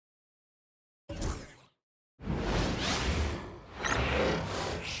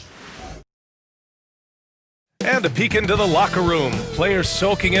And a peek into the locker room. Players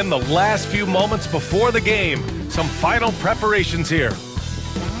soaking in the last few moments before the game. Some final preparations here.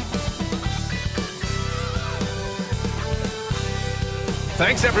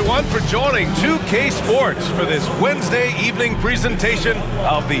 Thanks everyone for joining 2K Sports for this Wednesday evening presentation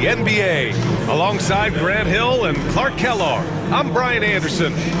of the NBA. Alongside Grant Hill and Clark Kellogg, I'm Brian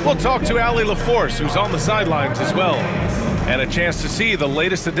Anderson. We'll talk to Allie LaForce, who's on the sidelines as well. And a chance to see the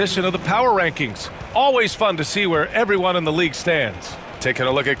latest edition of the Power Rankings. Always fun to see where everyone in the league stands. Taking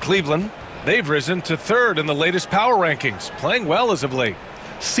a look at Cleveland, they've risen to third in the latest Power Rankings, playing well as of late.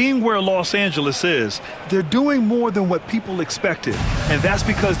 Seeing where Los Angeles is, they're doing more than what people expected, and that's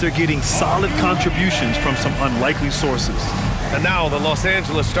because they're getting solid contributions from some unlikely sources. And now the Los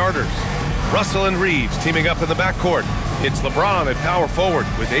Angeles starters. Russell and Reeves teaming up in the backcourt. It's LeBron at power forward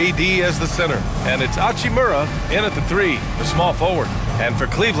with AD as the center. And it's Hachimura in at the 3, the small forward. And for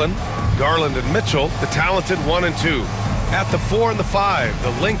Cleveland, Garland and Mitchell, the talented 1 and 2. At the 4 and the 5,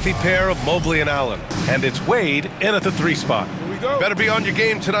 the lengthy pair of Mobley and Allen. And it's Wade in at the 3 spot. Better be on your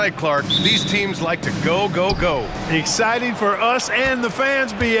game tonight, Clark. These teams like to go, go, go. Exciting for us and the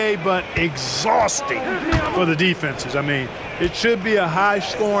fans, BA, but exhausting for the defenses. I mean, it should be a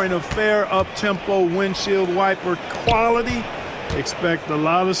high-scoring affair, up-tempo, windshield wiper quality. Expect a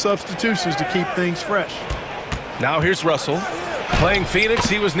lot of substitutions to keep things fresh. Now here's Russell. Playing Phoenix,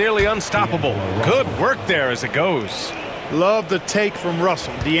 he was nearly unstoppable. Good work there as it goes. Love the take from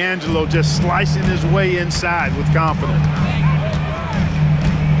Russell. D'Angelo just slicing his way inside with confidence.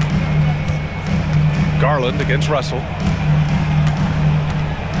 Garland against Russell.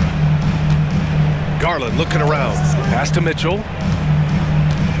 Garland looking around. Pass to Mitchell.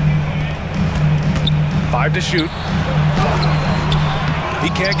 5 to shoot. He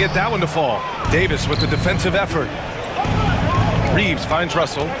can't get that one to fall. Davis with the defensive effort. Reeves finds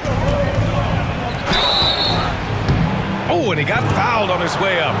Russell. Oh, and he got fouled on his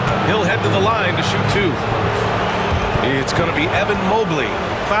way up. He'll head to the line to shoot 2. It's going to be Evan Mobley.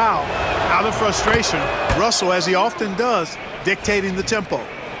 Foul. Out of frustration, Russell, as he often does, dictating the tempo.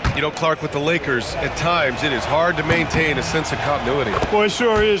 You know, Clark, with the Lakers, at times it is hard to maintain a sense of continuity. Boy, it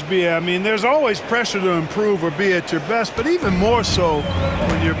sure is, B.A. I mean, there's always pressure to improve or be at your best, but even more so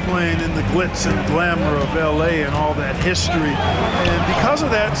when you're playing in the glitz and glamour of L.A. and all that history. And because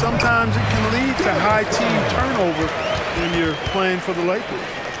of that, sometimes it can lead to high team turnover when you're playing for the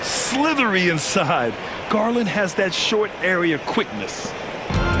Lakers. Slithery inside. Garland has that short area quickness.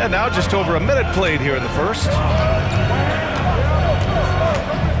 And now just over a minute played here in the first.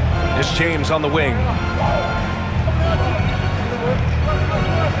 It's James on the wing.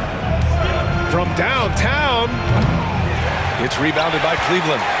 From downtown, it's rebounded by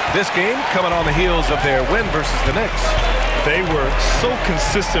Cleveland. This game coming on the heels of their win versus the Knicks. They were so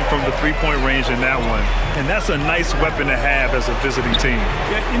consistent from the three-point range in that one, and that's a nice weapon to have as a visiting team.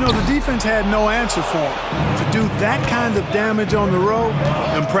 Yeah, you know, the defense had no answer for him. To do that kind of damage on the road,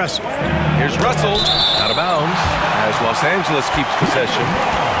 impressive. Here's Russell, out of bounds, as Los Angeles keeps possession.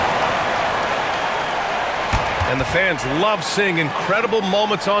 And the fans love seeing incredible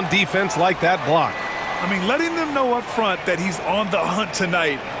moments on defense like that block. I mean, letting them know up front that he's on the hunt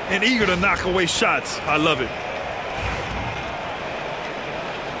tonight and eager to knock away shots. I love it.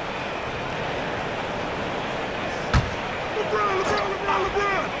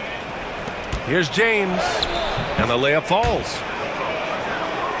 Here's James, and the layup falls.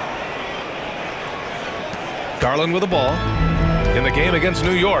 Garland with the ball. In the game against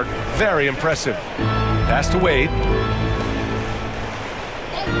New York, very impressive. Pass to Wade.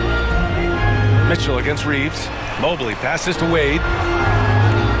 Mitchell against Reeves. Mobley passes to Wade.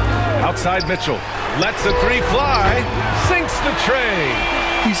 Outside Mitchell. Lets the 3 fly. Sinks the tray.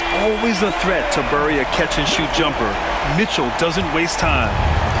 He's always a threat to bury a catch-and-shoot jumper. Mitchell doesn't waste time.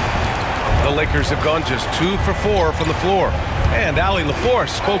 The Lakers have gone just 2 for 4 from the floor. And Allie LaForce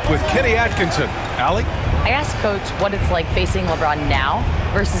spoke with Kenny Atkinson. Allie? I asked Coach what it's like facing LeBron now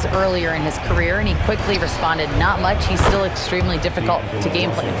versus earlier in his career, and he quickly responded, not much. He's still extremely difficult to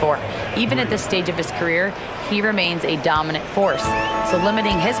game plan for. Even at this stage of his career, he remains a dominant force. So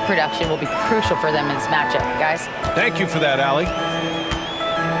limiting his production will be crucial for them in this matchup, guys. Thank you for that, Allie.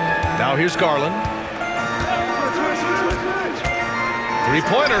 Now here's Garland.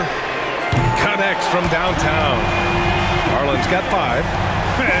 3-pointer. Connects from downtown. Garland's got 5.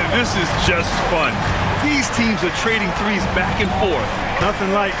 Man, this is just fun. These teams are trading threes back and forth.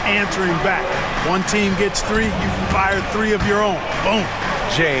 Nothing like answering back. One team gets 3, you fire 3 of your own. Boom.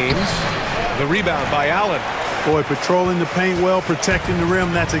 James, the rebound by Allen. Boy, patrolling the paint well, protecting the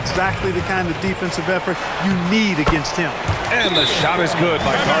rim, that's exactly the kind of defensive effort you need against him. And the shot is good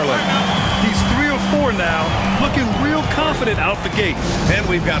by Garland. He's 3 of 4 now, looking real confident out the gate. And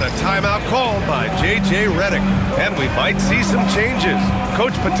we've got a timeout called by J.J. Redick. And we might see some changes.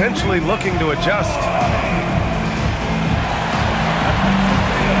 Coach potentially looking to adjust.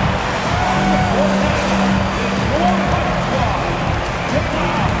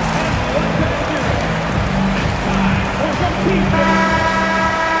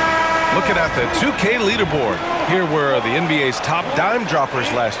 Looking at the 2K leaderboard, here were the NBA's top dime droppers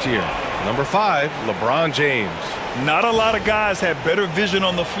last year. Number 5, LeBron James. Not a lot of guys had better vision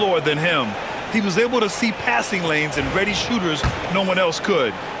on the floor than him. He was able to see passing lanes and ready shooters no one else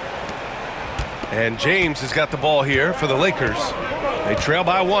could. And James has got the ball here for the Lakers. They trail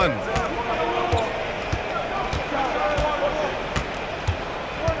by 1.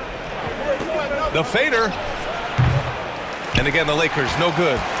 The fader. And again, the Lakers, no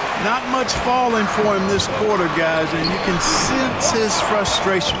good. Not much falling for him this quarter, guys, and you can sense his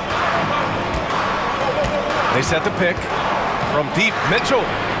frustration. They set the pick from deep. Mitchell.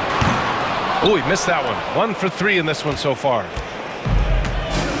 Oh, he missed that one. 1 for 3 in this one so far.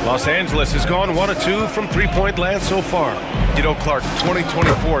 Los Angeles has gone 1 of 2 from three-point land so far. You know, Clark,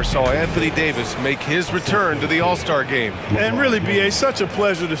 2024 saw Anthony Davis make his return to the All-Star game. And really, B.A., such a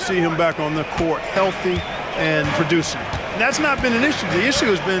pleasure to see him back on the court, healthy and producing. And that's not been an issue. The issue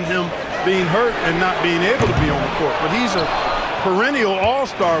has been him being hurt and not being able to be on the court. But he's a perennial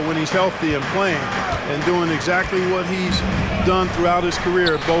all-star when he's healthy and playing and doing exactly what he's done throughout his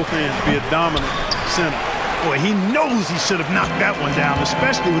career at both ends, be a dominant center. Boy, he knows he should have knocked that one down,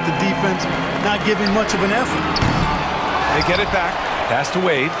 especially with the defense not giving much of an effort. They get it back. Pass to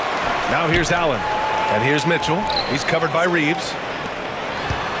Wade. Now here's Allen. And here's Mitchell. He's covered by Reeves.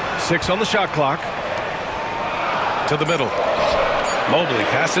 6 on the shot clock. To the middle. Mobley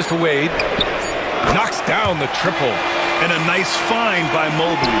passes to Wade. Knocks down the triple. And a nice find by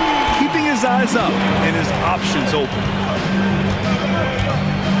Mobley, keeping his eyes up and his options open.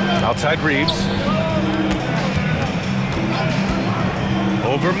 Outside Reeves.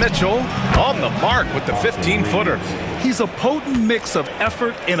 Over Mitchell. On the mark with the 15-footer. He's a potent mix of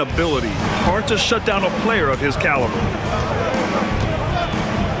effort and ability. Hard to shut down a player of his caliber.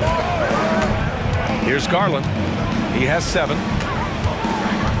 Here's Garland. He has 7.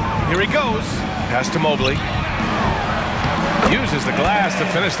 Here he goes. Pass to Mobley. Uses the glass to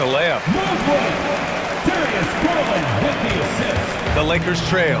finish the layup. The Lakers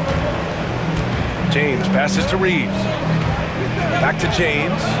trail. James passes to Reeves. Back to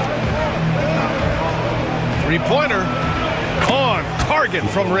James. Three-pointer. On target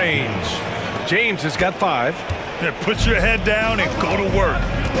from range. James has got 5. Yeah, put your head down and go to work.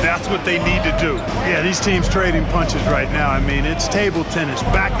 That's what they need to do. Yeah, these teams trading punches right now. I mean, it's table tennis.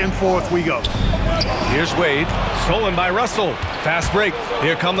 Back and forth we go. Here's Wade. Stolen by Russell. Fast break.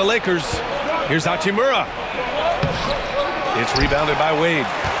 Here come the Lakers. Here's Hachimura. It's rebounded by Wade.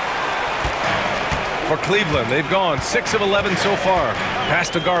 For Cleveland, they've gone 6 of 11 so far. Pass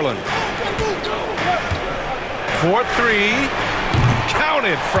to Garland. 4-3.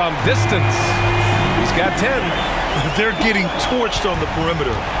 Counted from distance. He's got 10. They're getting torched on the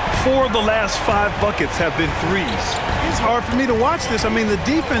perimeter. 4 of the last 5 buckets have been threes. It's hard for me to watch this. I mean, the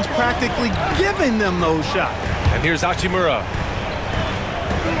defense practically giving them those shots. And here's Hachimura.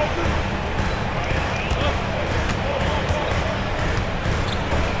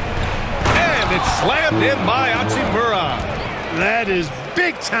 And it's slammed in by Hachimura. That is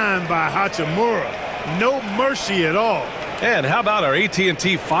big time by Hachimura. No mercy at all. And how about our AT&T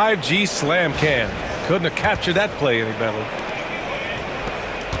 5G slam can? Couldn't have captured that play any better.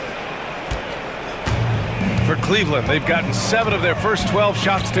 For Cleveland, they've gotten 7 of their first 12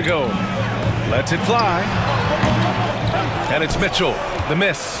 shots to go. Lets it fly. And it's Mitchell, the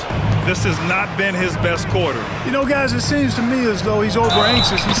miss. This has not been his best quarter. You know, guys, it seems to me as though he's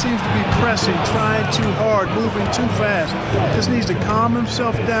over-anxious. He seems to be pressing, trying too hard, moving too fast. Just needs to calm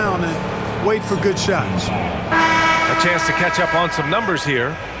himself down and wait for good shots. A chance to catch up on some numbers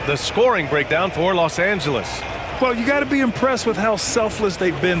here. The scoring breakdown for Los Angeles. Well, you got to be impressed with how selfless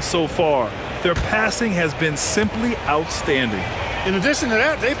they've been so far. Their passing has been simply outstanding. In addition to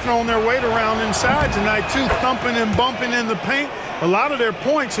that, they've thrown their weight around inside tonight, too, thumping and bumping in the paint. A lot of their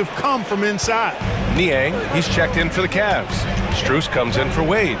points have come from inside. Niang, he's checked in for the Cavs. Strus comes in for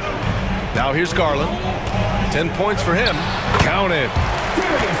Wade. Now here's Garland. 10 points for him. Counted.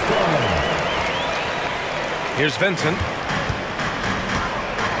 Here's Vincent.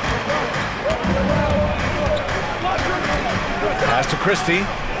 Pass to Christie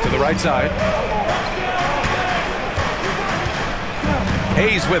to the right side.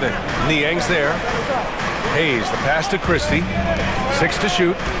 Hayes with it. Niang's there. Hayes, the pass to Christie. 6 to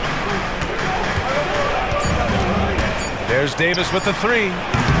shoot. There's Davis with the three.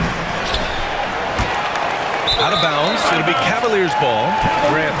 Out of bounds. It'll be Cavaliers ball.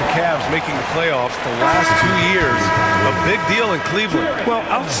 Grant, the Cavs making the playoffs the last 2 years. A big deal in Cleveland. Well,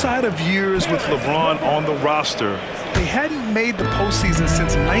 outside of years with LeBron on the roster, they hadn't made the postseason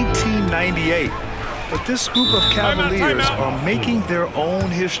since 1998. But this group of Cavaliers are making their own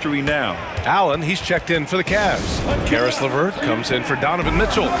history now. Allen, he's checked in for the Cavs. Karis LeVert comes in for Donovan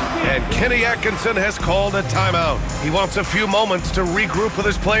Mitchell. And Kenny Atkinson has called a timeout. He wants a few moments to regroup with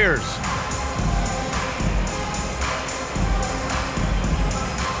his players.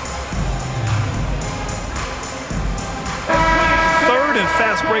 And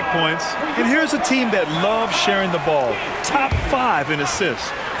fast break points. And here's a team that loves sharing the ball. Top 5 in assists.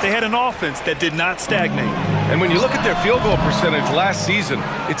 They had an offense that did not stagnate. And when you look at their field goal percentage last season,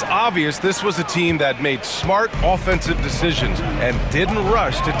 it's obvious this was a team that made smart offensive decisions and didn't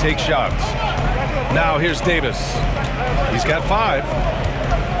rush to take shots. Now here's Davis. He's got 5.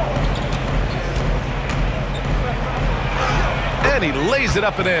 And he lays it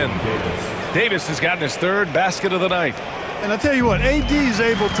up and in. Davis has gotten his 3rd basket of the night. And I tell you what, AD is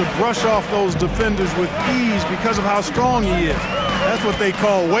able to brush off those defenders with ease because of how strong he is. That's what they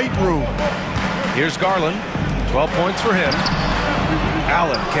call weight room. Here's Garland. 12 points for him.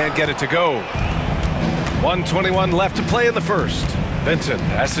 Allen can't get it to go. 1:21 left to play in the first. Vincent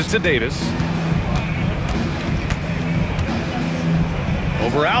passes to Davis.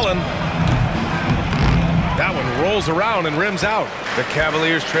 Over Allen. That one rolls around and rims out. The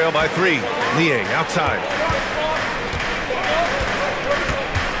Cavaliers trail by 3. Niang outside.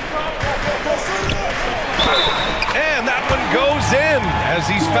 And that one goes in as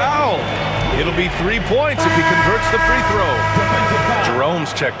he's fouled. It'll be 3 points if he converts the free throw.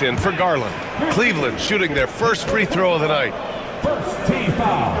 Jerome's checked in for Garland. Cleveland shooting their first free throw of the night. First team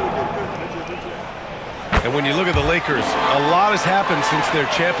foul. And when you look at the Lakers, a lot has happened since their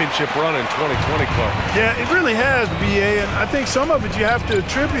championship run in 2020, Clark. Yeah, it really has, B.A., and I think some of it you have to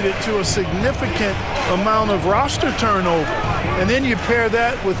attribute it to a significant amount of roster turnover. And then you pair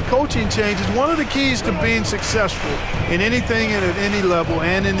that with coaching changes. One of the keys to being successful in anything and at any level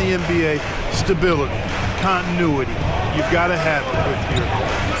and in the NBA, stability, continuity. You've got to have it with your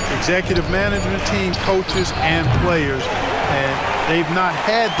executive management team, coaches, and players. And they've not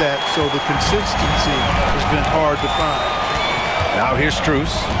had that, so the consistency has been hard to find. Now here's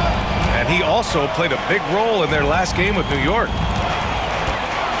Strus. And he also played a big role in their last game with New York.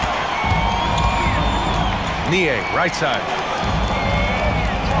 Niang, right side.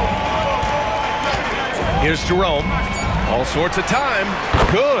 Here's Jerome. All sorts of time.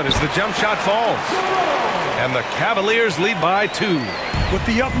 Good as the jump shot falls. And the Cavaliers lead by 2. With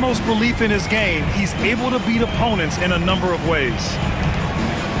the utmost belief in his game, he's able to beat opponents in a number of ways.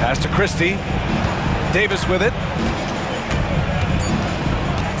 Pass to Christie. Davis with it.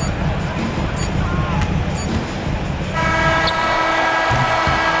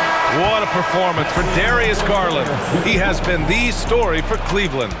 What a performance for Darius Garland. He has been the story for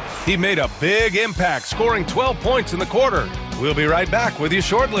Cleveland. He made a big impact, scoring 12 points in the quarter. We'll be right back with you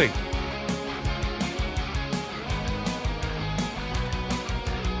shortly.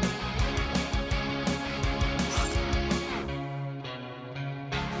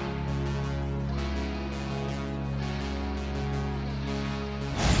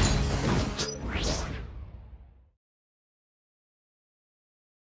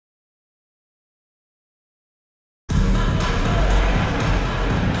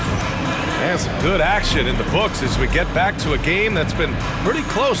 Some good action in the books as we get back to a game that's been pretty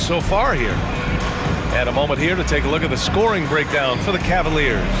close so far here. And a moment here to take a look at the scoring breakdown for the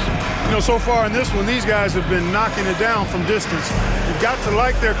Cavaliers. You know, so far in this one, these guys have been knocking it down from distance. You've got to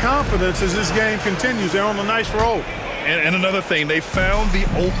like their confidence as this game continues. They're on a nice roll. And another thing, they found the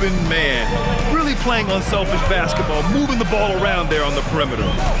open man. Really playing unselfish basketball, moving the ball around there on the perimeter.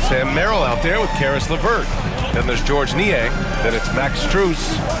 Sam Merrill out there with Karis LeVert. Then there's George Niang. Then it's Max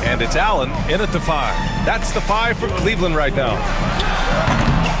Strus. And it's Allen in at the 5. That's the 5 for Cleveland right now.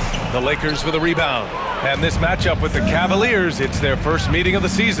 The Lakers with a rebound. And this matchup with the Cavaliers, it's their first meeting of the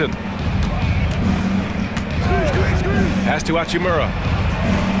season. Pass to Hachimura.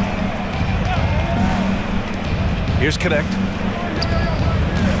 Here's Connect.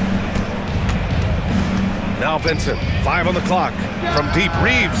 Now Vincent, 5 on the clock. From deep,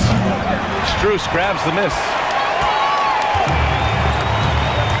 Reeves. Strus grabs the miss.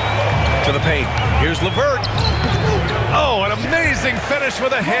 To the paint. Here's LeVert. Oh, an amazing finish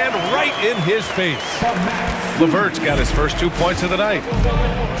with a hand right in his face. LeVert's got his first 2 points of the night.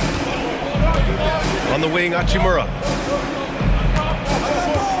 On the wing, Hachimura.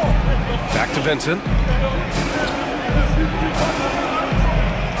 Back to Vincent.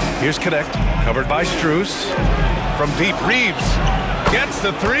 Here's Connect, covered by Strus. From deep, Reeves gets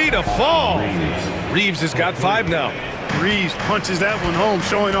the three to fall. Reeves has got 5 now. Reeves punches that one home,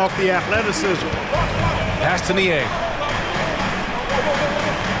 showing off the athleticism. Pass to Niang.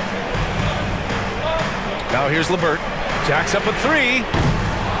 Now here's Levert. Jacks up a 3.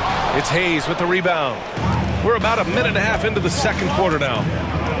 It's Hayes with the rebound. We're about a minute and a half into the second quarter now.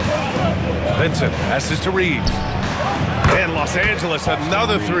 Vincent passes to Reeves. And Los Angeles,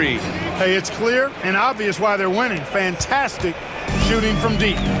 another 3. Hey, it's clear and obvious why they're winning. Fantastic shooting from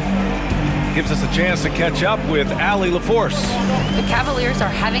deep. Gives us a chance to catch up with Allie LaForce. The Cavaliers are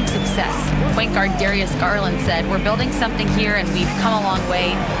having success. Point guard Darius Garland said, "We're building something here and we've come a long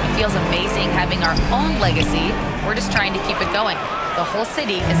way. It feels amazing having our own legacy. We're just trying to keep it going. The whole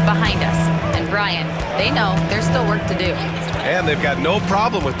city is behind us." And Brian, they know there's still work to do. And they've got no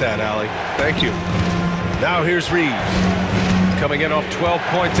problem with that, Allie. Thank you. Now here's Reeves. Coming in off 12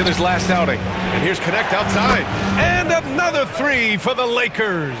 points in his last outing. And here's Connect outside. And another 3 for the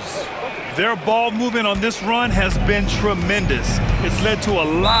Lakers. Their ball movement on this run has been tremendous. It's led to a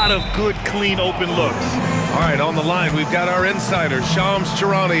lot of good, clean, open looks. All right, on the line, we've got our insider, Shams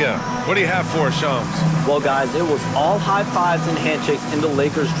Charania. What do you have for us, Shams? Well, guys, it was all high fives and handshakes in the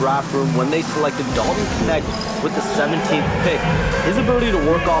Lakers draft room when they selected Dalton Connect with the 17th pick. His ability to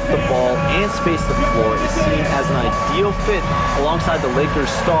work off the ball and space the floor is seen as an ideal fit alongside the Lakers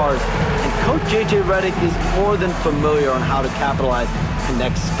stars, and Coach J.J. Redick is more than familiar on how to capitalize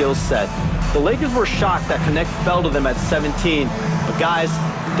Connect's skill set. The Lakers were shocked that Connect fell to them at 17, but guys,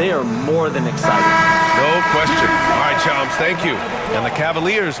 they are more than excited. No question. All right, Shams, thank you. And the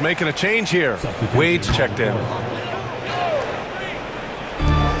Cavaliers making a change here. Wade's checked in.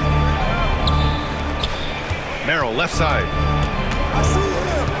 Merrill, left side.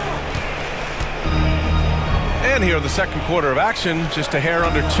 And here in the second quarter of action, just a hair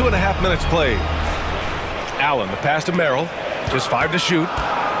under 2.5 minutes played. Allen, the pass to Merrill. Just 5 to shoot.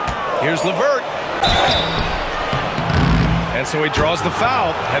 Here's Levert. And so he draws the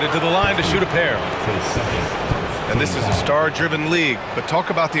foul, headed to the line to shoot a pair. And this is a star-driven league, but talk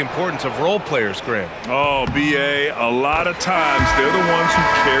about the importance of role players, Grant. Oh, B.A., a lot of times they're the ones who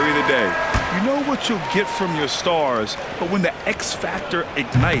carry the day. You know what you'll get from your stars, but when the X factor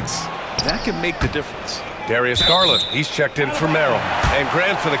ignites, that can make the difference. Darius Garland, he's checked in for Merrill. And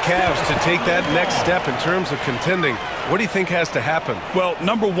Grant, for the Cavs to take that next step in terms of contending, what do you think has to happen? Well,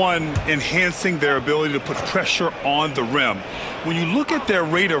 number one, enhancing their ability to put pressure on the rim. When you look at their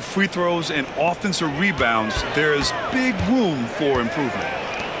rate of free throws and offensive rebounds, there's big room for improvement.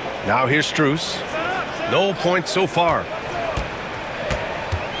 Now here's Strus. No points so far.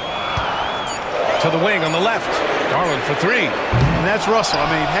 To the wing on the left. Garland for 3. And that's Russell. I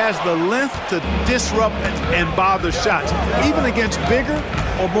mean, has the length to disrupt and bother shots, even against bigger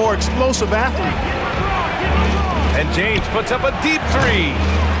or more explosive athletes. And James puts up a deep 3.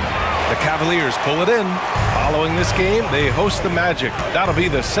 The Cavaliers pull it in. Following this game, they host the Magic. That'll be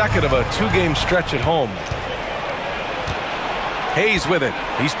the second of a 2-game stretch at home. Hayes with it.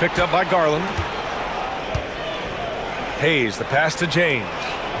 He's picked up by Garland. Hayes, the pass to James.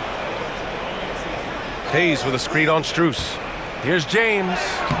 Hayes with a screen on Strus. Here's James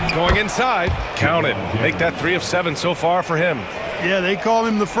going inside. Count it. Make that 3 of 7 so far for him. Yeah, they call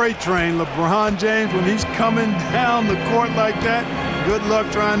him the freight train. LeBron James, when he's coming down the court like that, good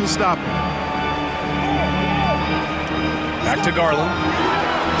luck trying to stop him. Back to Garland.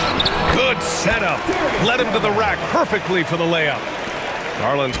 Good setup. Led him to the rack perfectly for the layup.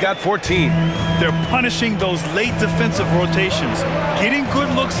 Garland's got 14. They're punishing those late defensive rotations, getting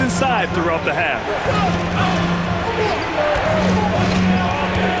good looks inside throughout the half.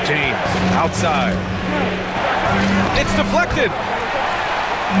 James outside. It's deflected.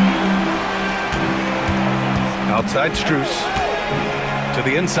 Outside Strus. To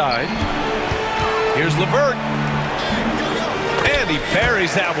the inside. Here's Levert. And he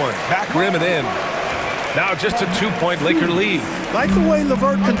buries that one. Back rim and in. Now just a 2-point Laker lead. Like the way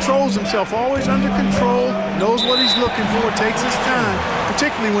Levert controls himself, always under control, knows what he's looking for, takes his time,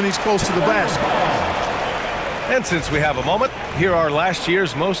 particularly when he's close to the basket. And since we have a moment, here are last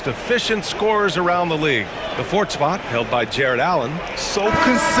year's most efficient scorers around the league. The 4th spot held by Jared Allen. So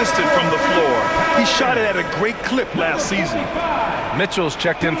consistent from the floor. He shot it at a great clip last season. Mitchell's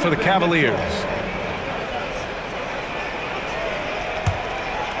checked in for the Cavaliers.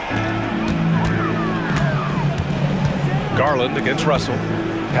 Garland against Russell.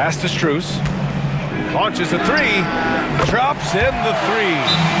 Pass to Strus. Launches a 3. Drops in the 3.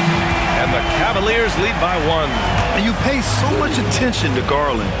 And the Cavaliers lead by 1. And you pay so much attention to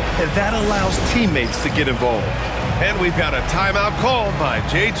Garland, and that allows teammates to get involved. And we've got a timeout called by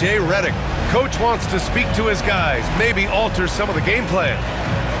J.J. Redick. Coach wants to speak to his guys, maybe alter some of the game plan.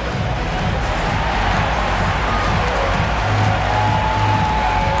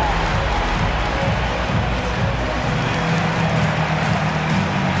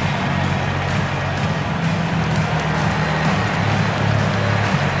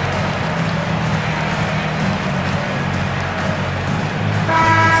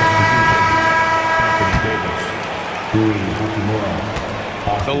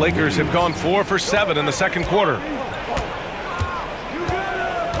 The Lakers have gone 4 for 7 in the second quarter.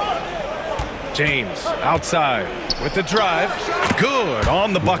 James outside with the drive. Good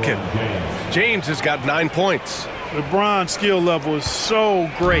on the bucket. James has got 9 points. LeBron's skill level is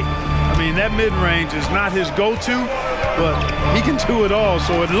so great. I mean, that mid-range is not his go-to, but he can do it all,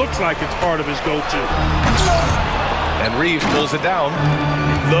 so it looks like it's part of his go-to. And Reeves pulls it down.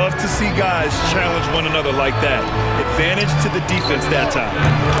 Love to see guys challenge one another like that. Advantage to the defense that time.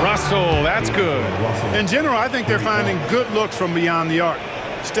 Russell, that's good. In general, I think they're finding good looks from beyond the arc.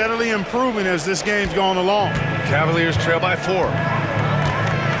 Steadily improving as this game's gone along. Cavaliers trail by 4.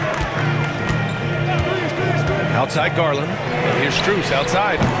 Outside Garland. And here's Strus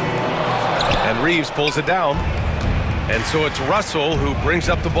outside. And Reeves pulls it down. And so it's Russell who brings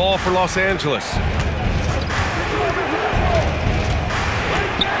up the ball for Los Angeles.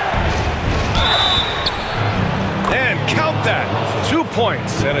 And count that. 2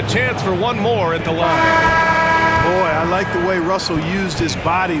 points and a chance for one more at the line. Boy, I like the way Russell used his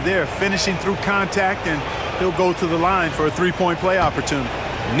body there, finishing through contact, and he'll go to the line for a three-point play opportunity.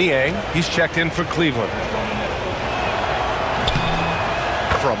 Niang, he's checked in for Cleveland.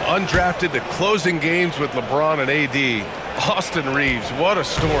 From undrafted to closing games with LeBron and AD, Austin Reeves, what a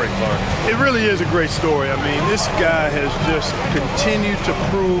story, Clark. It really is a great story. I mean, this guy has just continued to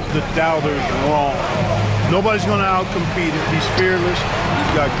prove the doubters wrong. Nobody's going to outcompete him. He's fearless.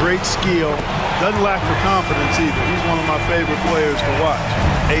 He's got great skill. Doesn't lack for confidence either. He's one of my favorite players to watch.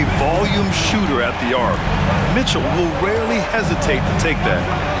 A volume shooter at the arc. Mitchell will rarely hesitate to take that.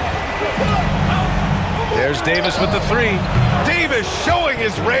 There's Davis with the 3. Davis showing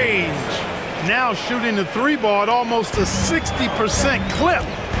his range. Now shooting the 3 ball at almost a 60% clip.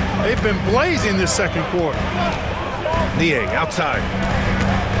 They've been blazing this second quarter. Niang outside.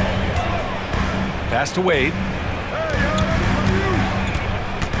 Pass to Wade.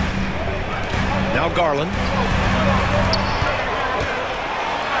 Now Garland.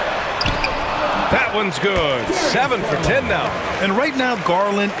 That one's good. 7 for 10 now. And right now,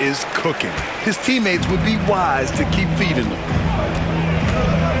 Garland is cooking. His teammates would be wise to keep feeding him.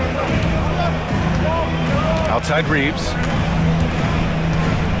 Outside Reeves.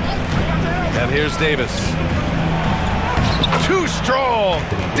 And here's Davis. Too strong.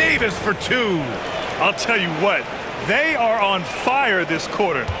 Davis for 2. I'll tell you what, they are on fire this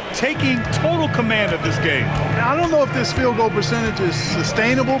quarter, taking total command of this game. Now, I don't know if this field goal percentage is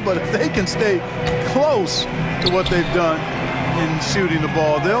sustainable, but if they can stay close to what they've done in shooting the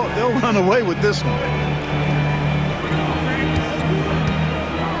ball, they'll run away with this one.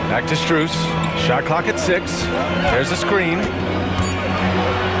 Back to Strus. Shot clock at 6. There's a screen.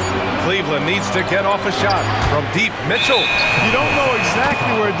 Cleveland needs to get off a shot from deep. Mitchell. You don't know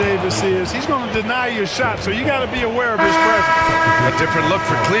exactly where Davis is. He's going to deny your shot, so you got to be aware of his presence. A different look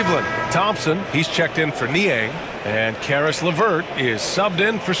for Cleveland. Thompson, he's checked in for Niang. And Caris LeVert is subbed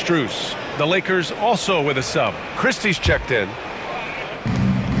in for Strus. The Lakers also with a sub. Christie's checked in.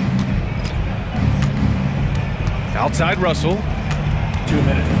 Outside Russell. 2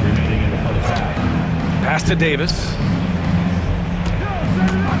 minutes remaining in the first half. Pass to Davis.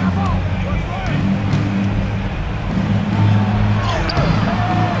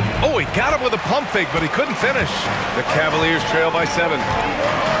 Oh, he got him with a pump fake, but he couldn't finish. The Cavaliers trail by 7.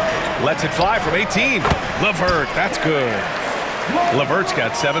 Lets it fly from 18. LeVert, that's good. LeVert's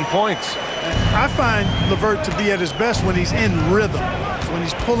got 7 points. I find LeVert to be at his best when he's in rhythm. When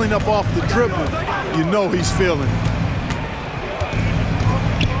he's pulling up off the dribble, you know he's feeling it.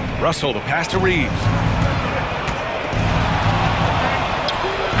 Russell, the pass to Reeves.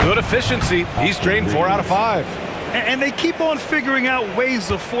 Good efficiency. He's drained 4 out of 5. And they keep on figuring out ways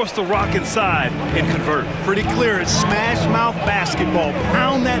to force the rock inside and convert. Pretty clear. It's smash mouth basketball.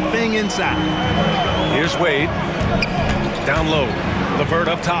 Pound that thing inside. Here's Wade. Down low. LeVert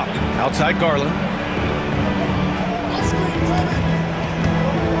up top. Outside Garland.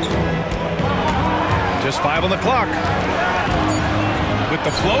 Just 5 on the clock. With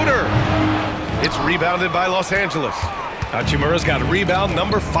the floater. It's rebounded by Los Angeles. Hachimura's got rebound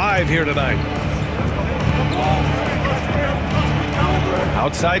number 5 here tonight.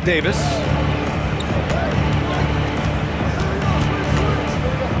 Outside Davis.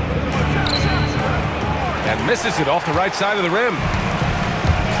 and misses it off the right side of the rim.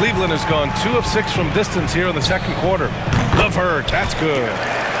 Cleveland has gone 2 of 6 from distance here in the second quarter. LeVert, that's good.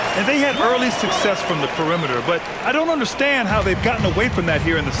 And they had early success from the perimeter, but I don't understand how they've gotten away from that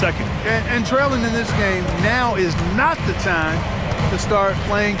here in the second. And trailing in this game, now is not the time to start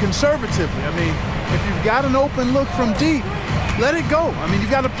playing conservatively. I mean, if you've got an open look from deep, let it go. I mean, you've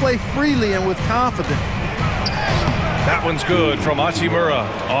got to play freely and with confidence. That one's good from Hachimura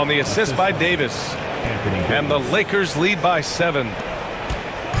on the assist by Davis. And the Lakers lead by 7.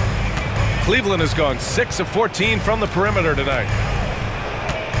 Cleveland has gone 6 of 14 from the perimeter tonight.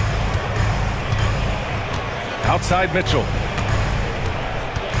 Outside Mitchell.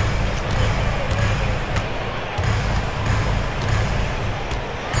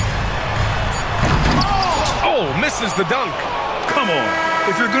 Oh, misses the dunk. Come on.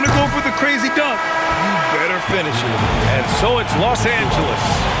 If you're going to go for the crazy dunk, you better finish it. And so it's Los Angeles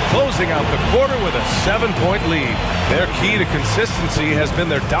closing out the quarter with a 7-point lead. Their key to consistency has been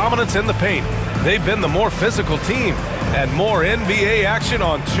their dominance in the paint. They've been the more physical team. And more NBA action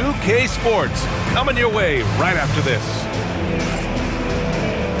on 2K Sports coming your way right after this.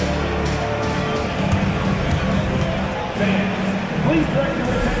 Please direct your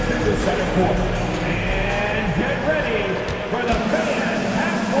attention to the second quarter. And get ready for the fan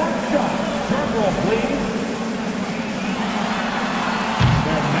half-court shot. Drum roll, please.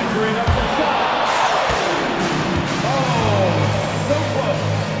 They're measuring up the shot. Oh, so close.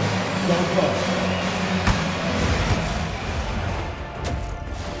 So close.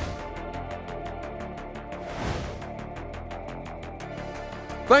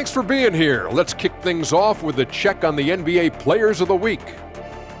 Thanks for being here. Let's kick things off with a check on the NBA Players of the Week.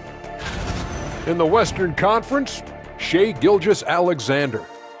 In the Western Conference, Shai Gilgeous-Alexander.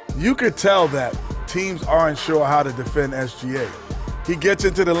 You could tell that teams aren't sure how to defend SGA. He gets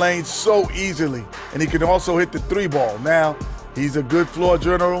into the lane so easily, and he can also hit the 3-ball. Now, he's a good floor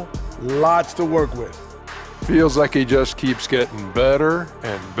general, lots to work with. Feels like he just keeps getting better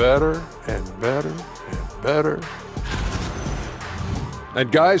and better and better and better. And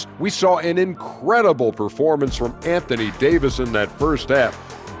guys, we saw an incredible performance from Anthony Davis in that first half,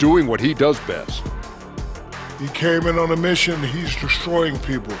 doing what he does best. He came in on a mission. He's destroying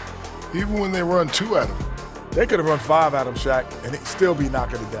people, even when they run 2 at him. They could have run 5 at him, Shaq, and he'd still be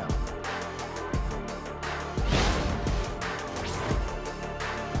knocking it down.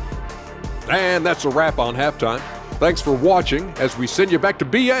 And that's a wrap on halftime. Thanks for watching as we send you back to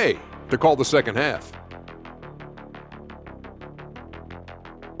BA to call the second half.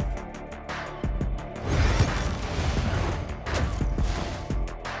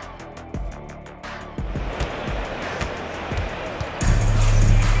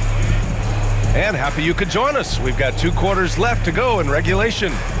 And happy you could join us. We've got 2 quarters left to go in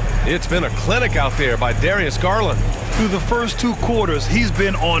regulation. It's been a clinic out there by Darius Garland. Through the first 2 quarters, he's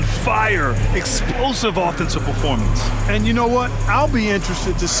been on fire. Explosive offensive performance. And you know what? I'll be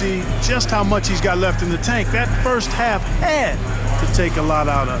interested to see just how much he's got left in the tank. That first half had to take a lot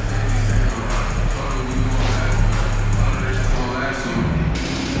out of it.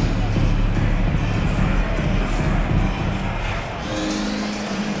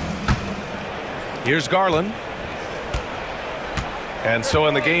 Here's Garland. And so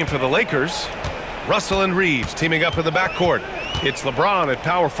in the game for the Lakers, Russell and Reeves teaming up in the backcourt. It's LeBron at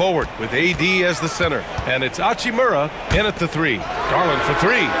power forward with AD as the center. And it's Hachimura in at the 3. Garland for 3.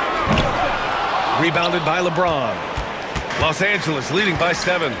 Rebounded by LeBron. Los Angeles leading by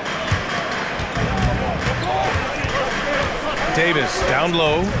 7. Davis down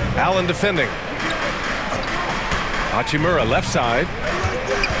low. Allen defending. Hachimura left side.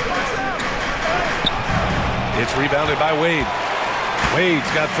 It's rebounded by Wade.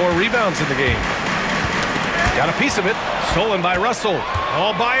 Wade's got 4 rebounds in the game. Got a piece of it. Stolen by Russell.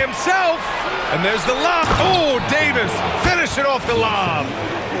 All by himself. And there's the lob. Oh, Davis finishing off the lob.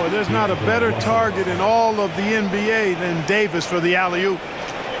 Boy, there's not a better target in all of the NBA than Davis for the alley-oop.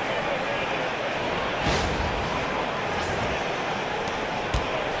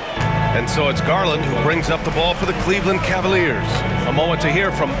 And so it's Garland who brings up the ball for the Cleveland Cavaliers. A moment to hear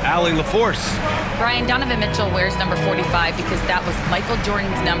from Allie LaForce. Brian, Donovan Mitchell wears number 45 because that was Michael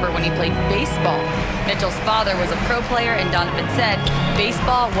Jordan's number when he played baseball. Mitchell's father was a pro player, and Donovan said,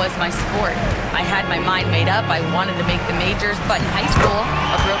 "Baseball was my sport. I had my mind made up. I wanted to make the majors, but in high school,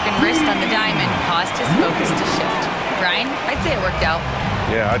 a broken wrist on the diamond caused his focus to shift." Brian, I'd say it worked out.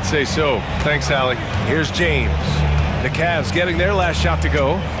 Yeah, I'd say so. Thanks, Allie. Here's James. The Cavs getting their last shot to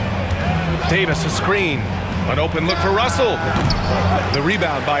go. Davis a screen. An open look for Russell. The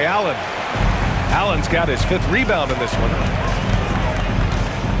rebound by Allen. Allen's got his 5th rebound in this one.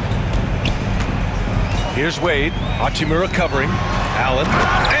 Here's Wade. Hachimura covering. Allen.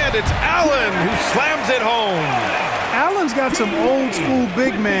 And it's Allen who slams it home. Allen's got some old school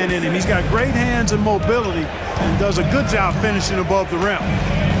big man in him. He's got great hands and mobility and does a good job finishing above the rim.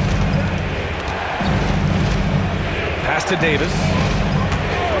 Pass to Davis.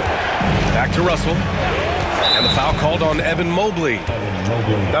 Back to Russell. And the foul called on Evan Mobley.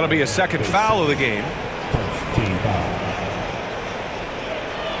 That'll be a second foul of the game.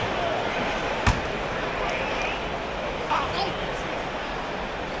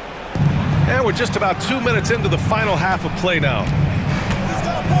 And we're just about 2 minutes into the final half of play now.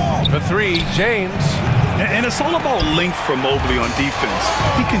 For three, James. And it's all about length for Mobley on defense.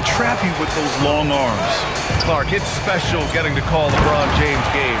 He can trap you with those long arms. Clark, it's special getting to call LeBron James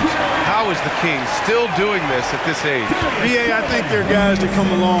games. How is the King still doing this at this age? BA, I think there are guys that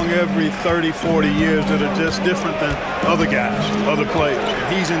come along every 30, 40 years that are just different than other guys, other players.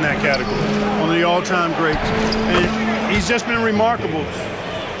 He's in that category. One of the all-time greats. And he's just been remarkable.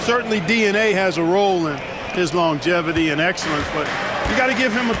 Certainly DNA has a role in his longevity and excellence, but you got to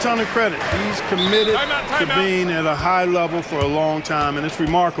give him a ton of credit. He's committed to being at a high level for a long time, and it's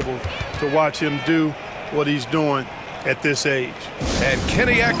remarkable to watch him do what he's doing at this age. And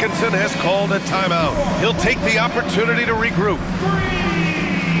Kenny Atkinson has called a timeout. He'll take the opportunity to regroup.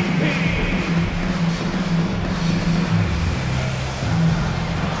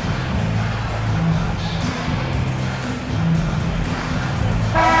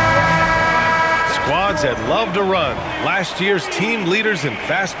 Squads that love to run. Last year's team leaders in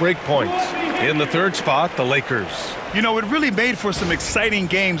fast break points. In the third spot, the Lakers. You know, it really made for some exciting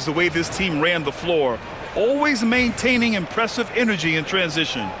games the way this team ran the floor, always maintaining impressive energy in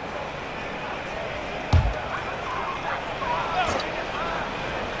transition.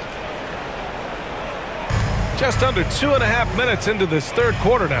 Just under 2.5 minutes into this third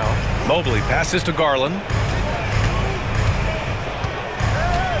quarter now. Mobley passes to Garland.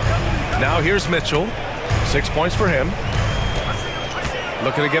 Now here's Mitchell. 6 points for him.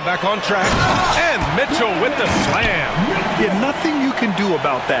 Looking to get back on track. And Mitchell with the slam. Yeah, nothing you can do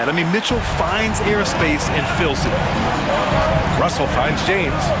about that. I mean, Mitchell finds airspace and fills it. Russell finds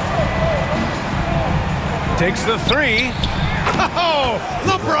James. Takes the three. Oh,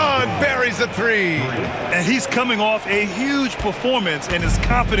 LeBron buries a three. And he's coming off a huge performance, and his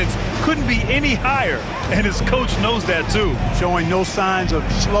confidence couldn't be any higher. And his coach knows that too. Showing no signs of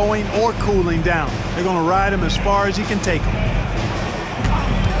slowing or cooling down. They're going to ride him as far as he can take him.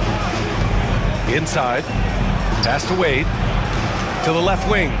 Inside. Pass to Wade. To the left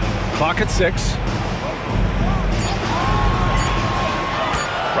wing. Clock at 6.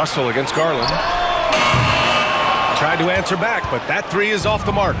 Russell against Garland. Tried to answer back, but that three is off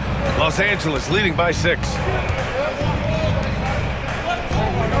the mark. Los Angeles leading by 6.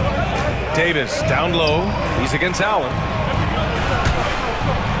 Davis down low. He's against Allen.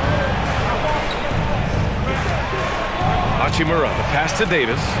 Hachimura, the pass to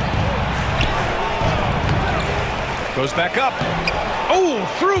Davis. Goes back up. Oh,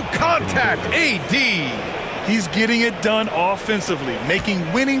 through contact. AD. He's getting it done offensively,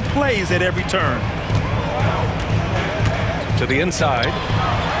 making winning plays at every turn. To the inside.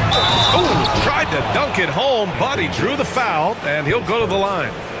 Oh, tried to dunk it home, but he drew the foul, and he'll go to the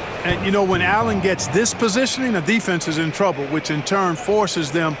line. And, you know, when Allen gets this positioning, the defense is in trouble, which in turn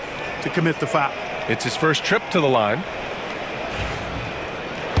forces them to commit the foul. It's his first trip to the line.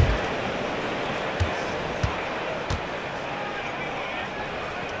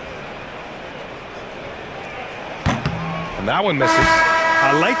 And that one misses.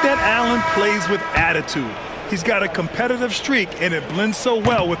 I like that Allen plays with attitude. He's got a competitive streak, and it blends so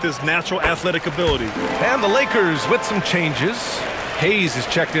well with his natural athletic ability. And the Lakers with some changes. Hayes is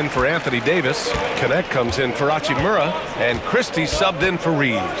checked in for Anthony Davis. Connect comes in for Hachimura. And Christie subbed in for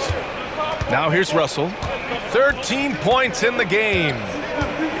Reeves. Now here's Russell. 13 points in the game.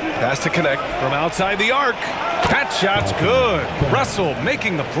 Pass to Connect from outside the arc. That shot's good. Russell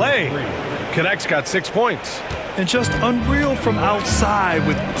making the play. Connect's got 6 points. And just unreal from outside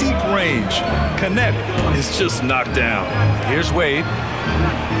with deep range. Connect is just knocked down. Here's Wade.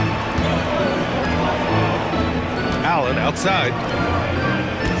 Allen outside.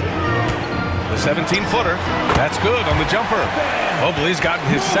 The 17-footer. That's good on the jumper. Mobley's gotten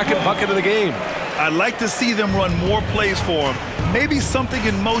his second bucket of the game. I'd like to see them run more plays for him. Maybe something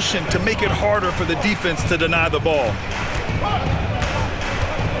in motion to make it harder for the defense to deny the ball.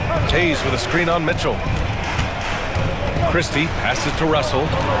 Hayes with a screen on Mitchell. Christie passes to Russell.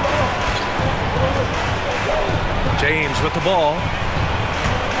 James with the ball.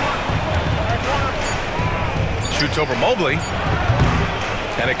 Shoots over Mobley.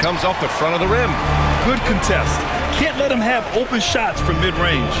 And it comes off the front of the rim. Good contest. Can't let him have open shots from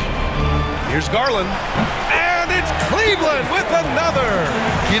mid-range. Here's Garland. And it's Cleveland with another.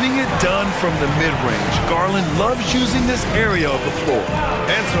 Getting it done from the mid-range. Garland loves using this area of the floor.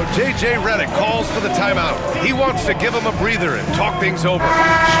 And so J.J. Redick calls for the timeout. He wants to give him a breather and talk things over.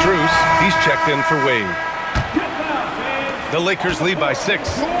 Strus, he's checked in for Wade. The Lakers lead by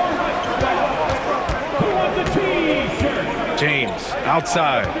 6. James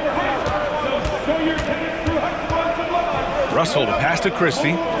outside. Russell to pass to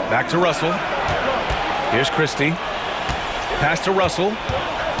Christie. Back to Russell. Here's Christie. Pass to Russell.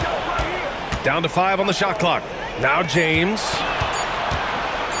 Down to 5 on the shot clock. Now James.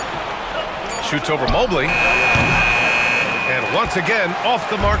 Shoots over Mobley. And once again, off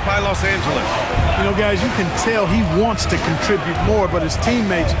the mark by Los Angeles. You know, guys, you can tell he wants to contribute more, but his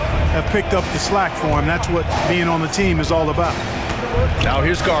teammates have picked up the slack for him. That's what being on the team is all about. Now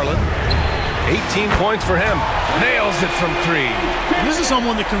here's Garland. 18 points for him. Nails it from 3. This is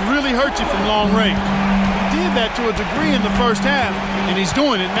someone that can really hurt you from long range. He did that to a degree in the first half, and he's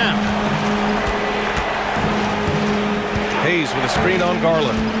doing it now. Hayes with a screen on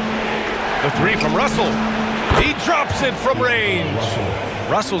Garland. The 3 from Russell. He drops it from range.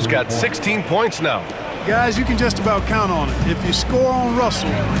 Russell's got 16 points now. Guys, you can just about count on it. If you score on Russell,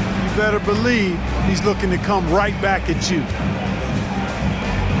 you better believe he's looking to come right back at you.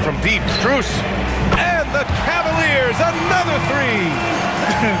 From deep, Strus. And the Cavaliers, another 3.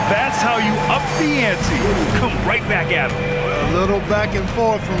 That's how you up the ante. Come right back at him. A little back and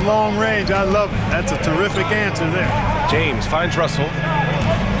forth from long range. I love it. That's a terrific answer there. James finds Russell.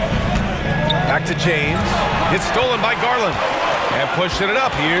 Back to James. It's stolen by Garland. And pushing it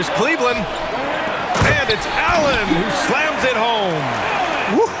up. Here's Cleveland. And it's Allen who slams it home.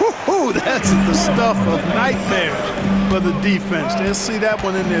 Woo-hoo-hoo. That's the stuff of nightmares for the defense. They'll see that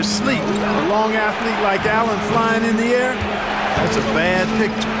one in their sleep. A long athlete like Allen flying in the air, that's a bad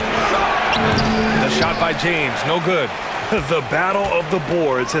picture. The shot by James, no good. The battle of the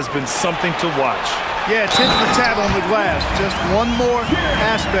boards has been something to watch. Yeah, tit for tat on the glass. Just one more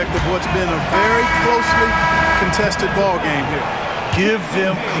aspect of what's been a very closely contested ball game here. Give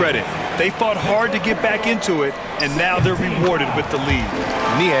them credit. They fought hard to get back into it, and now they're rewarded with the lead.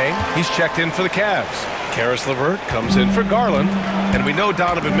 Niang, he's checked in for the Cavs. Karis LeVert comes in for Garland. And we know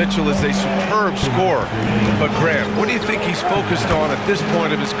Donovan Mitchell is a superb scorer. But Grant, what do you think he's focused on at this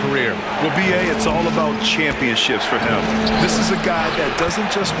point of his career? Well, B.A., it's all about championships for him. This is a guy that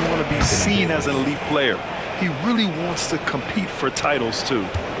doesn't just want to be seen as an elite player. He really wants to compete for titles, too.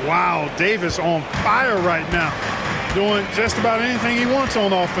 Wow, Davis on fire right now. Doing just about anything he wants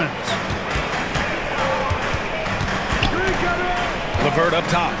on offense. LeVert up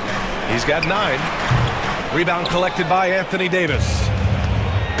top. He's got 9. Rebound collected by Anthony Davis.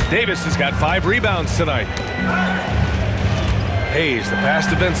 Davis has got 5 rebounds tonight. Hayes, the pass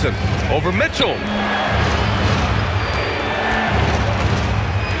to Vincent. Over Mitchell.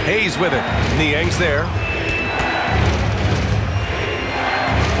 Hayes with it. Niang's there.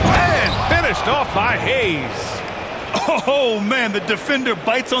 And finished off by Hayes. Oh, man, the defender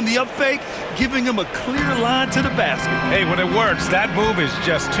bites on the up fake, giving him a clear line to the basket. Hey, when it works, that move is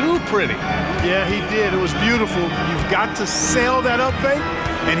just too pretty. Yeah, he did. It was beautiful. You've got to sell that up fake,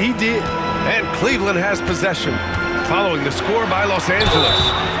 and he did. And Cleveland has possession, following the score by Los Angeles.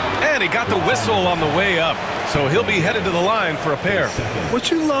 And he got the whistle on the way up, so he'll be headed to the line for a pair. What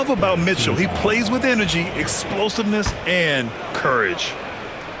you love about Mitchell, he plays with energy, explosiveness, and courage.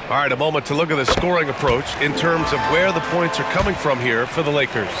 All right, a moment to look at the scoring approach in terms of where the points are coming from here for the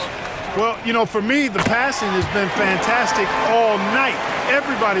Lakers. Well, you know, for me, the passing has been fantastic all night.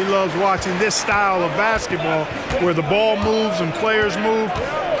 Everybody loves watching this style of basketball where the ball moves and players move.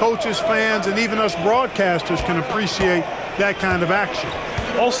 Coaches, fans, and even us broadcasters can appreciate that kind of action.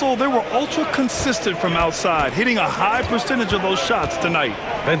 Also, they were ultra consistent from outside, hitting a high percentage of those shots tonight.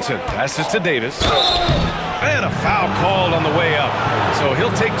 Vincent passes to Davis. And a foul called on the way up. So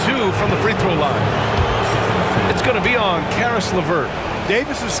he'll take 2 from the free throw line. It's going to be on Karis LeVert.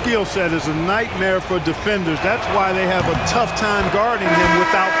 Davis's skill set is a nightmare for defenders. That's why they have a tough time guarding him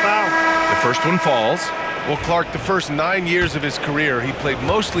without foul. The first one falls. Well, Clark, the first 9 years of his career, he played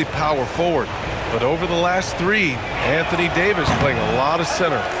mostly power forward. But over the last 3, Anthony Davis playing a lot of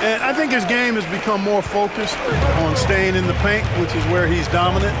center. And I think his game has become more focused on staying in the paint, which is where he's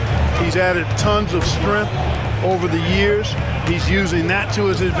dominant. He's added tons of strength over the years. He's using that to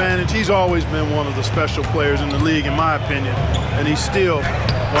his advantage. He's always been one of the special players in the league, in my opinion. And he's still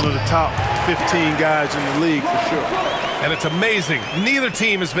one of the top 15 guys in the league for sure. And it's amazing. Neither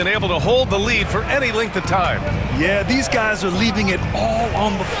team has been able to hold the lead for any length of time. Yeah, these guys are leaving it all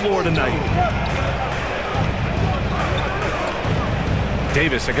on the floor tonight.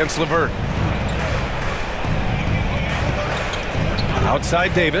 Davis against LeVert.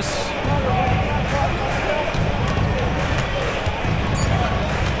 Outside Davis.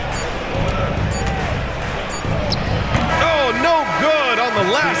 Oh, no good on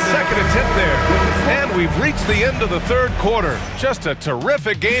the last second attempt there. And we've reached the end of the third quarter. Just a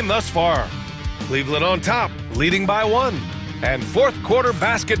terrific game thus far. Cleveland on top, leading by 1. And fourth quarter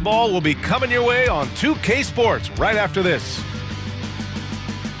basketball will be coming your way on 2K Sports right after this.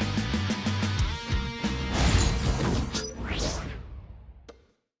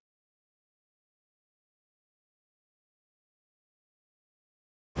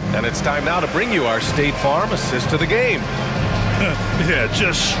 And it's time now to bring you our State Farm assist to the game. Yeah,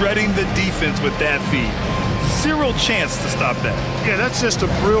 just shredding the defense with that feed. Zero chance to stop that. Yeah, that's just a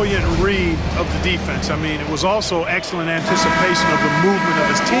brilliant read of the defense. I mean, it was also excellent anticipation of the movement of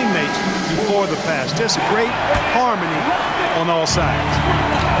his teammates before the pass. Just great harmony on all sides.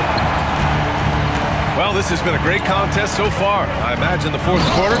 Well, this has been a great contest so far. I imagine the fourth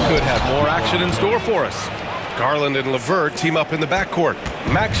quarter could have more action in store for us. Garland and LeVert team up in the backcourt.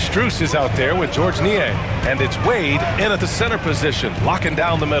 Max Strus is out there with George Niang. And it's Wade in at the center position, locking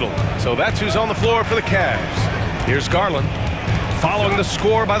down the middle. So that's who's on the floor for the Cavs. Here's Garland, following the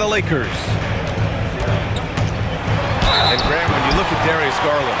score by the Lakers. And Graham, when you look at Darius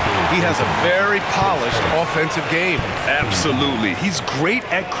Garland, he has a very polished offensive game. Absolutely. He's great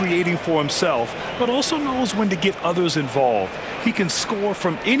at creating for himself, but also knows when to get others involved. He can score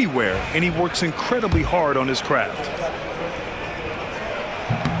from anywhere, and he works incredibly hard on his craft.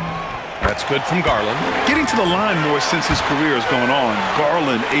 That's good from Garland. Getting to the line more since his career has gone on.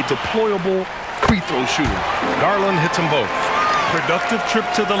 Garland, a deployable free throw shooter. Garland hits them both. Productive trip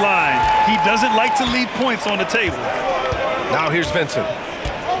to the line. He doesn't like to leave points on the table. Now here's Vincent.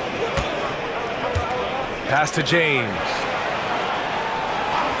 Pass to James.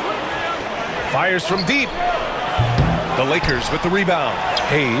 Fires from deep. The Lakers with the rebound.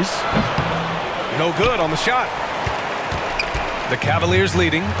 Hayes. No good on the shot. The Cavaliers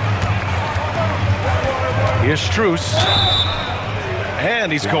leading. Here's Strus.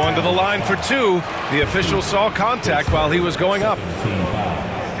 And he's going to the line for 2. The official saw contact while he was going up.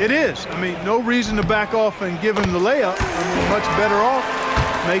 It is. I mean, no reason to back off and give him the layup. I mean, much better off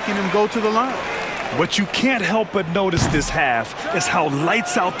making him go to the line. What you can't help but notice this half is how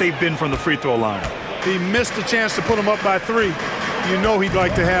lights out they've been from the free throw line. He missed a chance to put him up by 3. You know he'd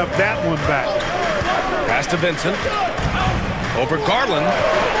like to have that one back. Pass to Vincent. Over Garland.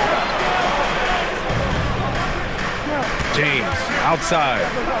 James outside.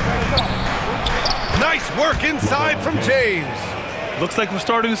 Nice work inside from James. Looks like we're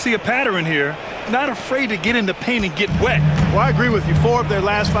starting to see a pattern here. Not afraid to get in the paint and get wet. Well, I agree with you. 4 of their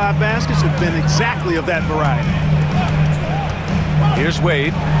last 5 baskets have been exactly of that variety. Here's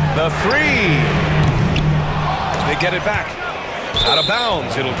Wade. The 3. They get it back. Out of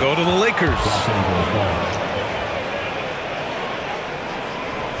bounds. It'll go to the Lakers.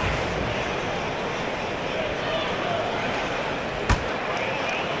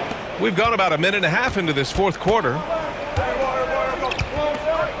 We've gone about a minute and a half into this fourth quarter.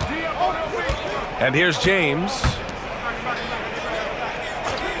 And here's James.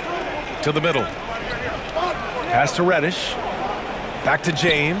 To the middle. Pass to Reddish. Back to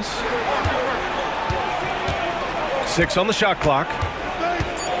James. 6 on the shot clock.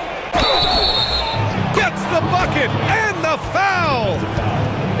 Gets the bucket and the foul.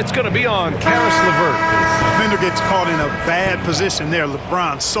 It's going to be on Caris LeVert. Defender gets caught in a bad position there.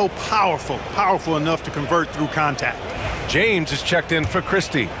 LeBron so powerful enough to convert through contact. James is checked in for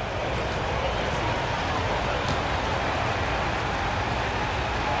Christie.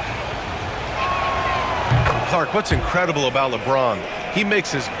 Clark, what's incredible about LeBron? He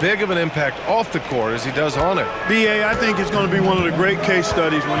makes as big of an impact off the court as he does on it. B.A., I think it's going to be one of the great case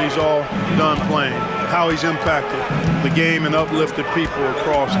studies when he's all done playing. How he's impacted the game and uplifted people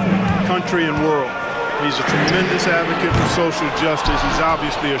across the country and world. He's a tremendous advocate for social justice. He's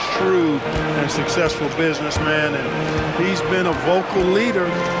obviously a shrewd and successful businessman, and he's been a vocal leader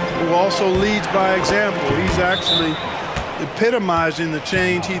who also leads by example. He's actually epitomizing the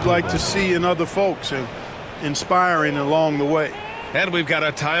change he'd like to see in other folks and inspiring along the way. And we've got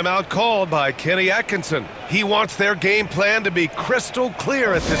a timeout called by Kenny Atkinson. He wants their game plan to be crystal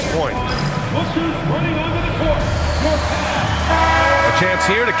clear at this point. Running onto the court. A chance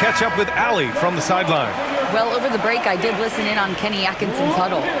here to catch up with Allie from the sideline. Well, over the break, I did listen in on Kenny Atkinson's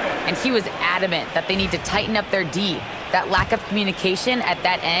huddle, and he was adamant that they need to tighten up their D. That lack of communication at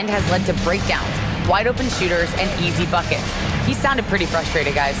that end has led to breakdowns, wide open shooters, and easy buckets. He sounded pretty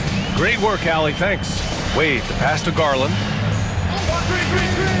frustrated, guys. Great work, Allie. Thanks. Wade, the pass to Garland.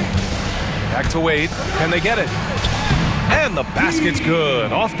 Back to Wade. Can they get it? And the basket's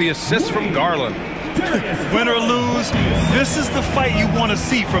good. Off the assist from Garland. Win or lose, this is the fight you want to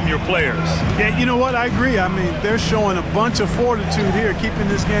see from your players. Yeah, you know what? I agree. I mean, they're showing a bunch of fortitude here, keeping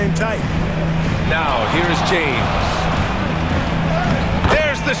this game tight. Now, here's James.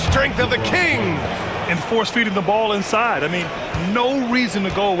 There's the strength of the King. And force-feeding the ball inside. I mean, no reason to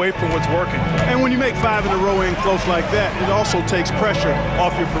go away from what's working. And when you make 5 in a row in close like that, it also takes pressure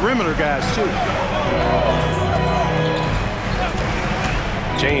off your perimeter guys, too.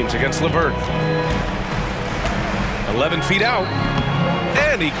 James against LeVert. 11 feet out.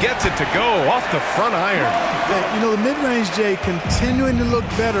 And he gets it to go off the front iron. You know, the mid-range J continuing to look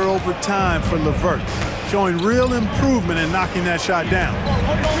better over time for LeVert, showing real improvement in knocking that shot down.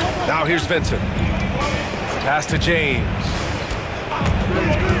 Now here's Vincent. Pass to James.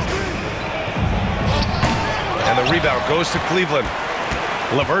 And the rebound goes to Cleveland.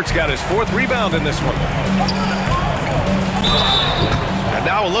 LeVert's got his 4th rebound in this one. And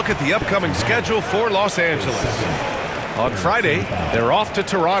now a look at the upcoming schedule for Los Angeles. On Friday, they're off to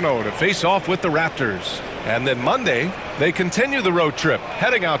Toronto to face off with the Raptors. And then Monday, they continue the road trip,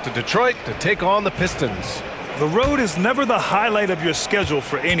 heading out to Detroit to take on the Pistons. The road is never the highlight of your schedule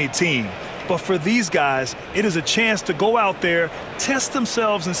for any team. But for these guys, it is a chance to go out there, test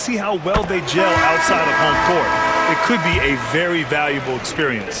themselves, and see how well they gel outside of home court. It could be a very valuable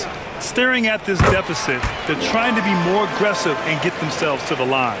experience. Staring at this deficit, they're trying to be more aggressive and get themselves to the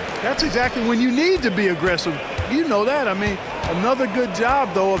line. That's exactly when you need to be aggressive. You know that. I mean, another good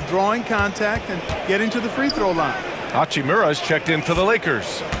job, though, of drawing contact and getting to the free throw line. Hachimura's checked in for the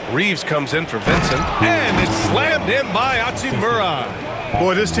Lakers. Reeves comes in for Vincent, and it's slammed in by Hachimura.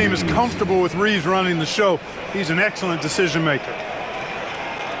 Boy, this team is comfortable with Reeves running the show. He's an excellent decision maker.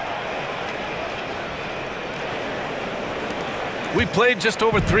 We played just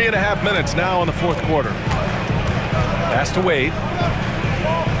over 3.5 minutes now in the 4th quarter. Pass to Wade.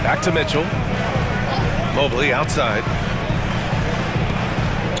 Back to Mitchell. Mobley outside.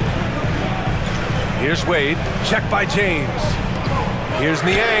 Here's Wade. Check by James. Here's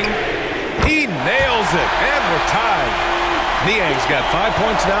Niang. He nails it, and we're tied. Niang's got 5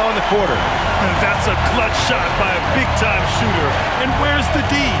 points now in the quarter. And that's a clutch shot by a big-time shooter. And where's the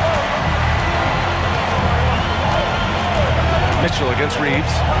D? Mitchell against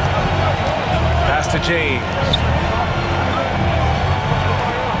Reeves. Pass to James.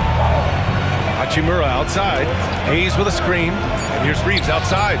 Hachimura outside. Hayes with a screen. And here's Reeves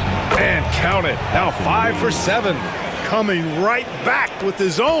outside. And count it. Now 5 for 7. Coming right back with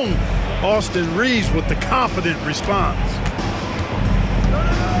his own. Austin Reeves with the confident response.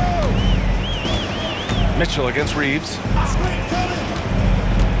 Mitchell against Reeves.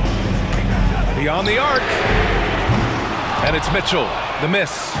 Beyond the arc. And it's Mitchell, the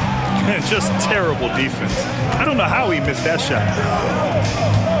miss. Just terrible defense. I don't know how he missed that shot.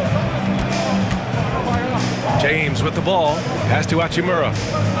 James with the ball. Pass to Hachimura.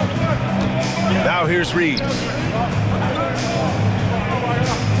 Now here's Reeves.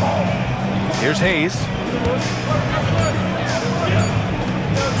 Here's Hayes.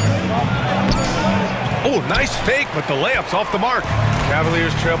 Oh, nice fake, but the layup's off the mark.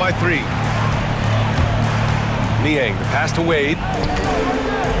 Cavaliers trail by 3. Niang, the pass to Wade.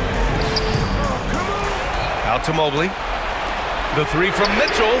 Out to Mobley. The 3 from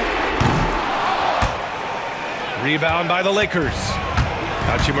Mitchell. Rebound by the Lakers.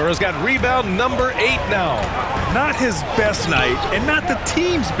 Hachimura's got rebound number 8 now. Not his best night, and not the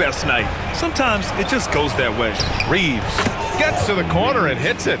team's best night. Sometimes it just goes that way. Reeves gets to the corner and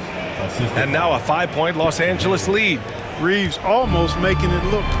hits it. And now a 5-point Los Angeles lead. Reeves almost making it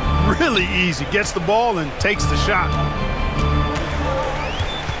look really easy. Gets the ball and takes the shot.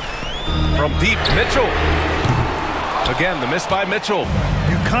 From deep, Mitchell. Again, the miss by Mitchell.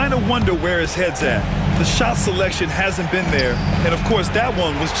 You kind of wonder where his head's at. The shot selection hasn't been there, and of course that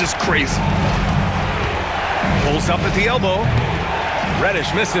one was just crazy. Pulls up at the elbow.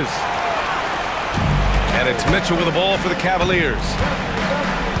 Reddish misses. And it's Mitchell with the ball for the Cavaliers.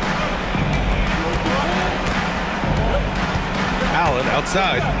 Allen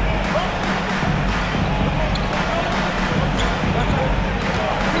outside.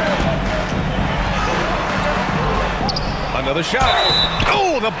 Another shot.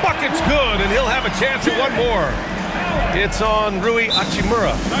 Oh, the bucket's good, and he'll have a chance at one more. It's on Rui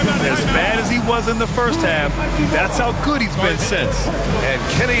Hachimura. As bad as he was in the first half, that's how good he's been since. And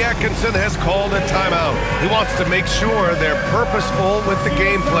Kenny Atkinson has called a timeout. He wants to make sure they're purposeful with the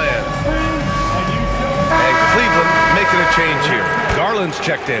game plan. And Cleveland making a change here. Garland's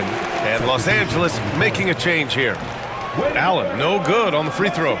checked in, and Los Angeles making a change here. Allen, no good on the free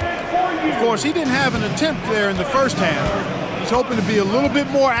throw. Of course, he didn't have an attempt there in the first half. He's hoping to be a little bit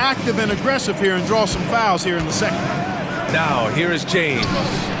more active and aggressive here and draw some fouls here in the second. Now, here is James.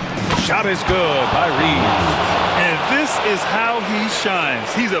 Shot is good by Reeves. And this is how he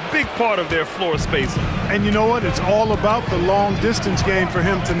shines. He's a big part of their floor spacing. And you know what? It's all about the long distance game for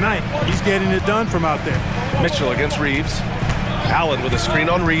him tonight. He's getting it done from out there. Mitchell against Reeves. Allen with a screen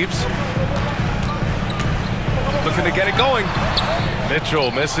on Reeves. Looking to get it going.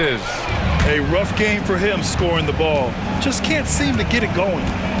 Mitchell misses. A rough game for him scoring the ball. Just can't seem to get it going.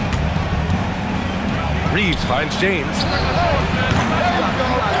 Reeves finds James.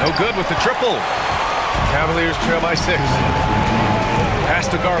 No good with the triple. Cavaliers trail by 6. Pass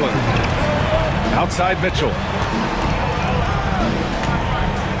to Garland. Outside Mitchell.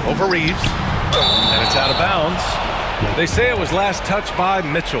 Over Reeves. And it's out of bounds. They say it was last touched by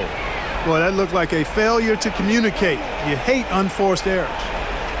Mitchell. Boy, that looked like a failure to communicate. You hate unforced errors.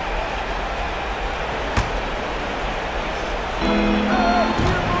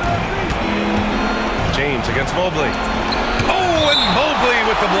 James against Mobley. Oh, and Mobley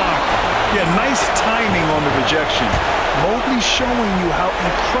with the block. Yeah, nice timing on the rejection. Mobley showing you how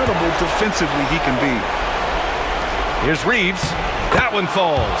incredible defensively he can be. Here's Reeves. That one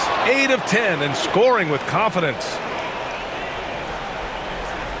falls. 8 of 10 and scoring with confidence.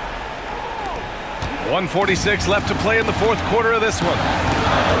 1:46 left to play in the fourth quarter of this one.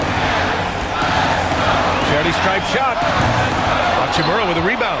 Charity stripe shot. Hachimura with a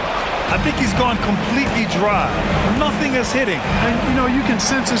rebound. I think he's gone completely dry. Nothing is hitting. And, you know, you can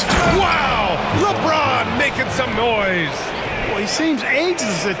sense his... Wow! LeBron making some noise. Well, he seems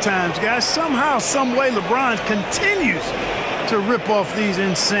ageless at times, guys. Somehow, some way, LeBron continues to rip off these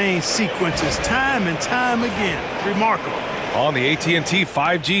insane sequences time and time again. Remarkable. On the AT&T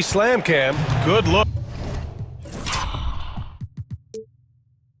 5G Slam Cam, good look.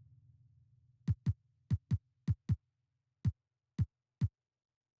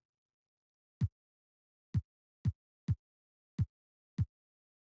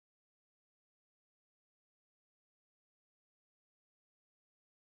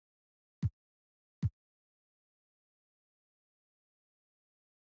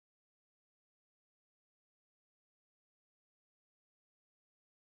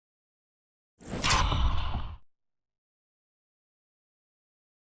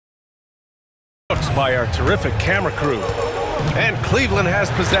 By our terrific camera crew. And Cleveland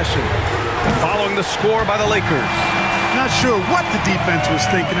has possession. Following the score by the Lakers. Not sure what the defense was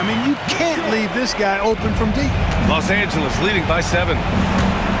thinking. I mean, you can't leave this guy open from deep. Los Angeles leading by 7.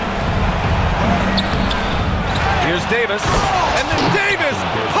 Here's Davis. And then Davis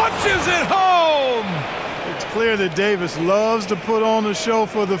punches it home! It's clear that Davis loves to put on the show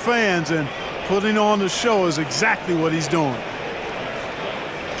for the fans, and putting on the show is exactly what he's doing.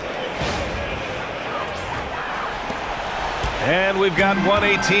 And we've got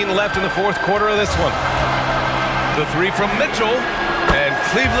 1:18 left in the fourth quarter of this one. The 3 from Mitchell, and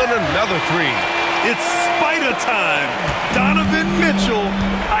Cleveland another 3. It's Spider time. Donovan Mitchell,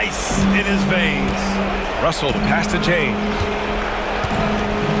 ice in his veins. Russell to pass to James.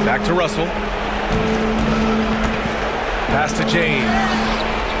 Back to Russell. Pass to James.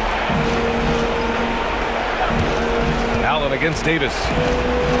 Allen against Davis.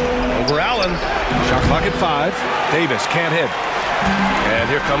 Over Allen. Shot clock at 5. Davis can't hit. And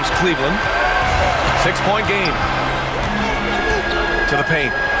here comes Cleveland. 6-point game. To the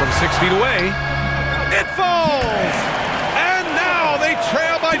paint from 6 feet away. It falls! And now they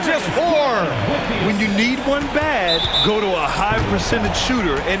trail by just 4. When you need one bad, go to a high percentage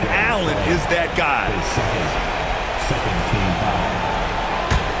shooter, and Allen is that guy.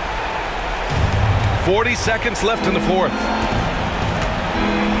 40 seconds left in the fourth.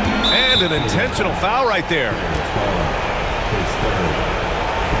 And an intentional foul right there.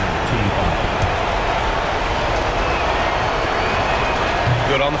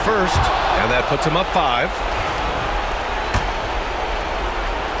 Good on the first, and that puts him up 5.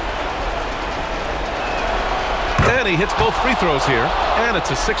 And he hits both free throws here, and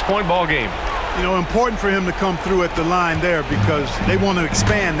it's a 6-point ball game. You know, important for him to come through at the line there because they want to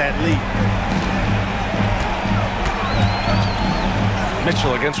expand that lead.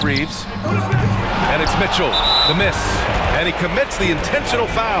 Mitchell against Reeves. And it's Mitchell, the miss. And he commits the intentional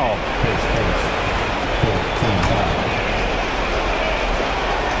foul.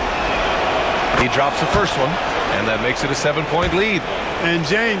 He drops the first one, and that makes it a 7-point lead. And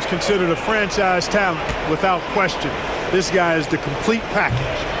James considered a franchise talent without question. This guy is the complete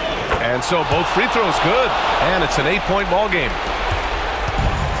package. And so both free throws good, and it's an 8-point ball game.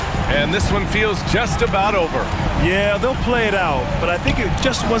 And this one feels just about over. Yeah, they'll play it out, but I think it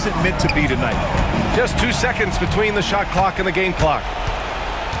just wasn't meant to be tonight. Just 2 seconds between the shot clock and the game clock.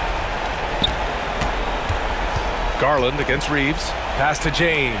 Garland against Reeves. Pass to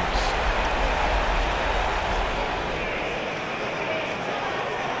James.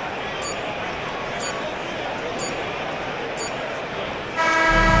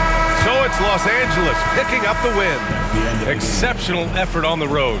 So it's Los Angeles picking up the win. Exceptional effort on the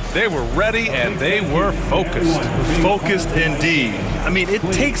road. They were ready and they were focused. Focused indeed. I mean, it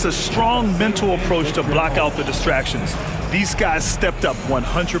takes a strong mental approach to block out the distractions. These guys stepped up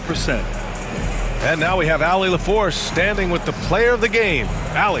 100%. And now we have Allie LaForce standing with the player of the game.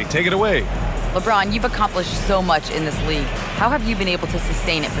 Allie, take it away. LeBron, you've accomplished so much in this league. How have you been able to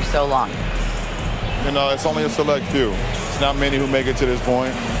sustain it for so long? You know, it's only a select few. It's not many who make it to this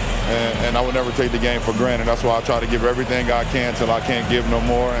point, and I would never take the game for granted. That's why I try to give everything I can till I can't give no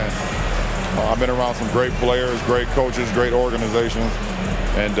more. And I've been around some great players, great coaches, great organizations,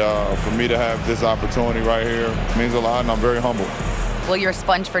 and for me to have this opportunity right here means a lot, and I'm very humble. Well, you're a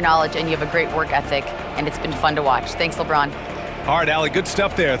sponge for knowledge, and you have a great work ethic, and it's been fun to watch. Thanks, LeBron. All right, Allie, good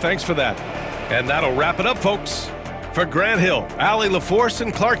stuff there. Thanks for that. And that'll wrap it up, folks. For Grant Hill, Allie LaForce,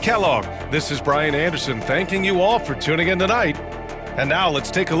 and Clark Kellogg, this is Brian Anderson thanking you all for tuning in tonight. And now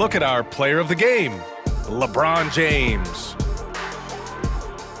let's take a look at our player of the game, LeBron James.